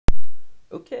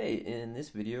Okay, in this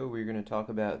video we're going to talk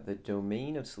about the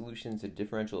domain of solutions to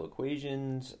differential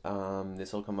equations.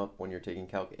 This will come up when you're taking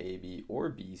Calc A, B, or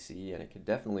BC, and it could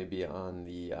definitely be on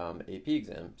the AP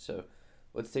exam. So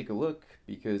let's take a look,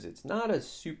 because it's not a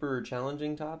super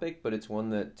challenging topic, but it's one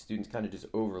that students kind of just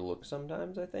overlook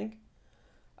sometimes, I think.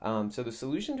 So the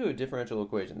solution to a differential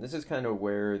equation, this is kind of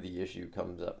where the issue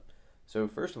comes up. So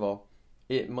first of all,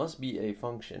 it must be a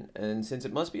function, and since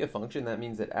it must be a function, that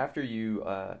means that after you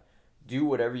do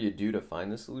whatever you do to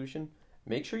find the solution,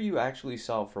 make sure you actually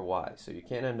solve for y. So you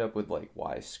can't end up with like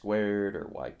y squared or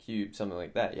y cubed, something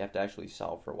like that. You have to actually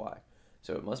solve for y.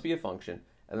 So it must be a function.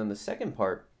 And then the second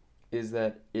part is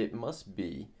that it must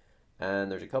be,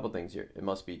 and there's a couple things here, it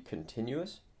must be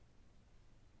continuous,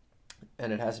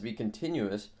 and it has to be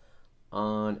continuous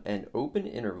on an open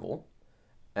interval,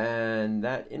 and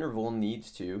that interval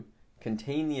needs to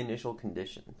contain the initial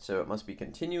condition. So it must be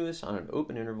continuous on an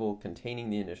open interval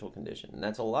containing the initial condition. And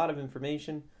that's a lot of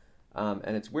information,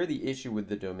 and it's where the issue with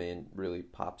the domain really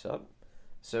pops up.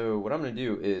 So what I'm going to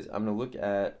do is I'm going to look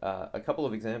at a couple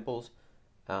of examples.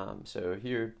 So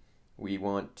here we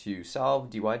want to solve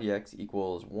dy dx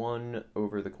equals 1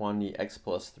 over the quantity x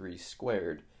plus 3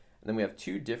 squared. And then we have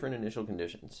two different initial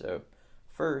conditions. So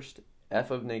first, f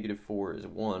of negative 4 is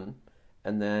 1.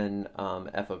 And then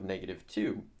f of negative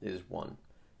 2 is 1.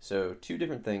 So two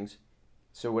different things.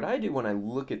 So what I do when I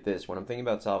look at this, when I'm thinking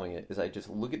about solving it, is I just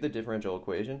look at the differential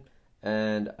equation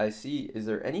and I see, is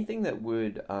there anything that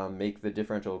would make the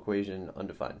differential equation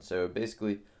undefined? So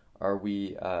basically, are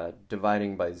we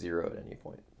dividing by 0 at any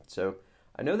point? So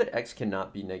I know that x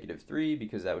cannot be negative 3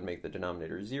 because that would make the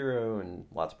denominator 0 and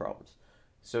lots of problems.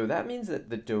 So that means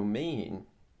that the domain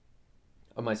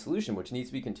of my solution, which needs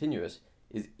to be continuous,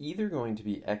 is either going to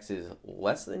be x is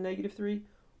less than negative 3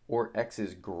 or x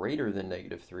is greater than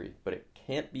negative 3, but it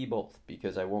can't be both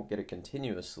because I won't get a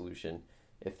continuous solution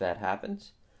if that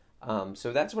happens.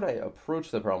 So that's what I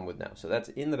approach the problem with now. So that's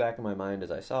in the back of my mind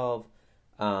as I solve.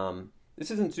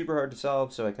 This isn't super hard to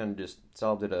solve, so I kind of just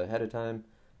solved it ahead of time.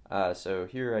 So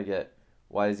here I get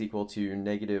y is equal to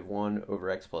negative 1 over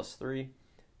x plus 3.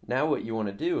 Now what you want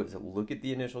to do is look at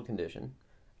the initial condition,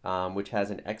 which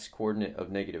has an x coordinate of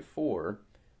negative 4,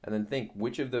 and then think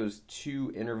which of those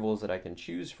two intervals that I can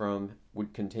choose from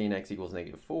would contain x equals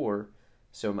negative 4.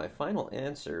 So my final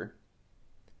answer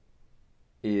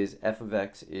is f of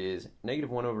x is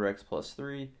negative 1 over x plus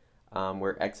 3,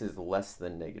 where x is less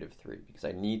than negative 3, because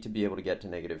I need to be able to get to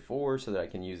negative 4 so that I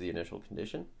can use the initial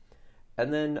condition.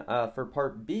 And then for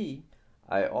part B,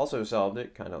 I also solved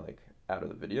it kind of like out of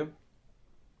the video.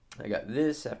 I got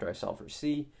this after I solved for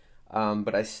C.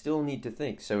 But I still need to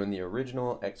think. So in the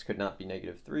original, x could not be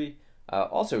negative 3.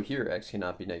 Also here, x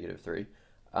cannot be negative 3.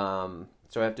 So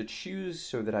I have to choose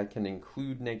so that I can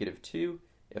include negative 2.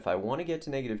 If I want to get to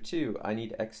negative 2, I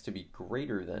need x to be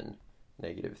greater than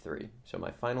negative 3. So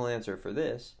my final answer for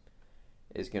this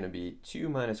is going to be 2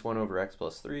 minus 1 over x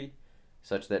plus 3,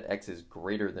 such that x is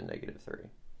greater than negative 3.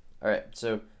 All right,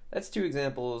 so that's two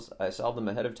examples. I solved them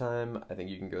ahead of time. I think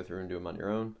you can go through and do them on your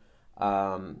own.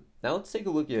 Now let's take a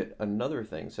look at another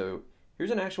thing. So here's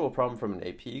an actual problem from an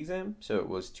AP exam. So it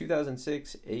was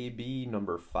 2006 AB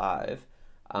number 5,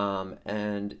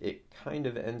 and it kind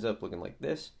of ends up looking like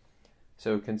this.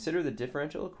 So consider the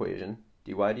differential equation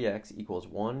dy dx equals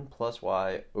 1 plus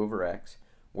y over x,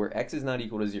 where x is not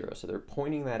equal to 0. So they're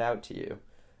pointing that out to you.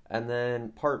 And then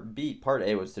part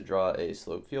A was to draw a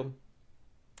slope field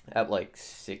at like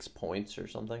 6 points or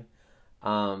something.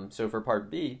 So for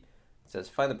part B, it says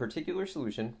find the particular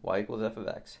solution, y equals f of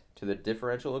x, to the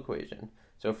differential equation.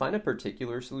 So find a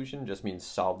particular solution just means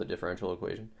solve the differential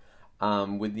equation,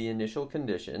 with the initial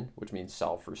condition, which means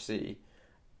solve for C,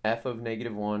 f of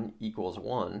negative 1 equals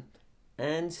 1,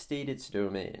 and state its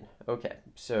domain. Okay,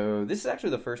 so this is actually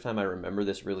the first time I remember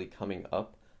this really coming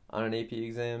up on an AP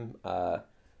exam. I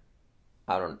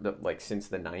don't know, like since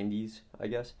the 90s, I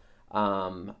guess.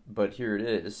 But here it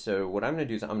is. So what I'm going to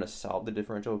do is I'm going to solve the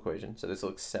differential equation. So this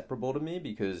looks separable to me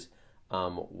because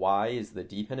y is the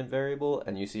dependent variable,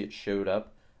 and you see it showed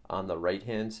up on the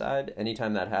right-hand side.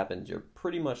 Anytime that happens, you're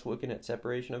pretty much looking at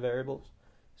separation of variables.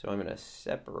 So I'm going to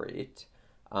separate.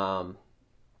 But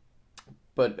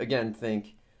again,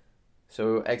 think,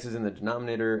 so x is in the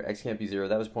denominator, x can't be 0.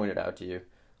 That was pointed out to you.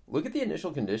 Look at the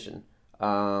initial condition.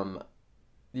 The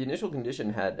initial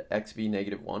condition had x be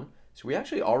negative 1. So we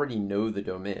actually already know the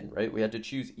domain, right? We had to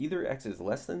choose either x is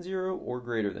less than 0 or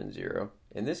greater than 0.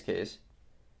 In this case,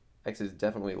 x is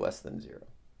definitely less than 0.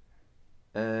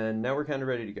 And now we're kind of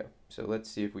ready to go. So let's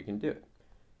see if we can do it.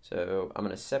 So I'm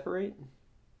going to separate.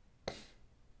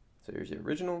 So here's the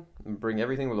original. Bring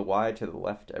everything with a y to the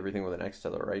left, everything with an x to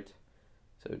the right.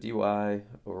 So dy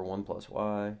over 1 plus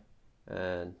y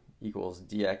and equals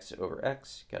dx over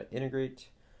x. Got to integrate.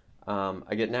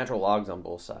 I get natural logs on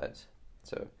both sides.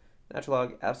 So natural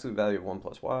log absolute value of 1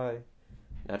 plus y,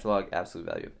 natural log absolute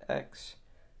value of x,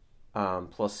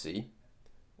 plus c.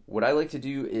 What I like to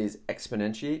do is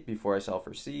exponentiate before I solve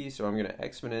for c, so I'm going to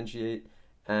exponentiate,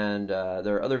 and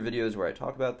there are other videos where I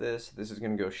talk about this. This is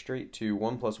going to go straight to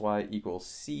 1 plus y equals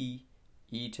c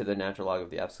e to the natural log of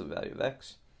the absolute value of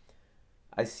x.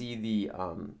 I see the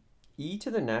e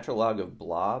to the natural log of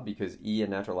blah, because e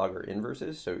and natural log are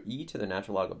inverses, so e to the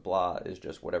natural log of blah is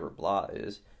just whatever blah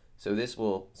is. So this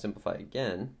will simplify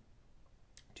again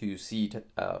to c to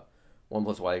 1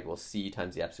 plus y equals c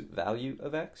times the absolute value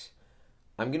of x.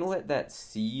 I'm going to let that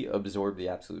c absorb the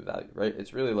absolute value, right?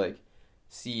 It's really like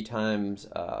c times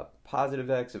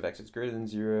positive x if x is greater than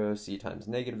 0, c times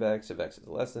negative x if x is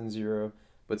less than 0.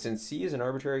 But since c is an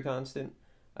arbitrary constant,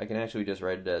 I can actually just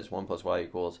write it as 1 plus y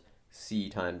equals c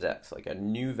times x, like a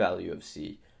new value of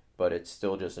c, but it's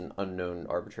still just an unknown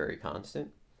arbitrary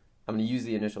constant. I'm going to use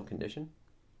the initial condition.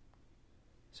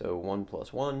 So 1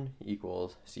 plus 1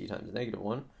 equals c times negative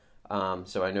 1.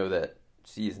 So I know that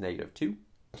c is negative 2.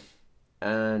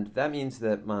 And that means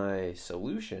that my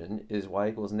solution is y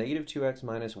equals negative 2x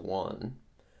minus 1.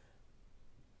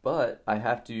 But I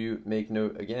have to make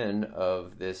note again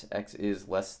of this x is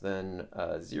less than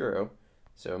 0.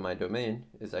 So my domain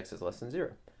is x is less than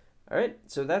 0. All right,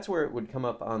 so that's where it would come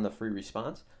up on the free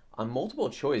response. On multiple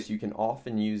choice, you can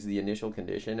often use the initial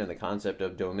condition and the concept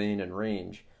of domain and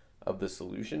range of the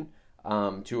solution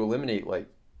to eliminate like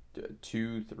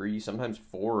 2, 3, sometimes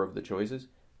 4 of the choices.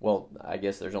 Well, I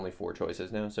guess there's only 4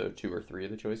 choices now, so 2 or 3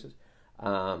 of the choices.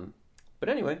 But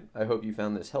anyway, I hope you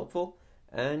found this helpful,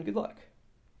 and good luck.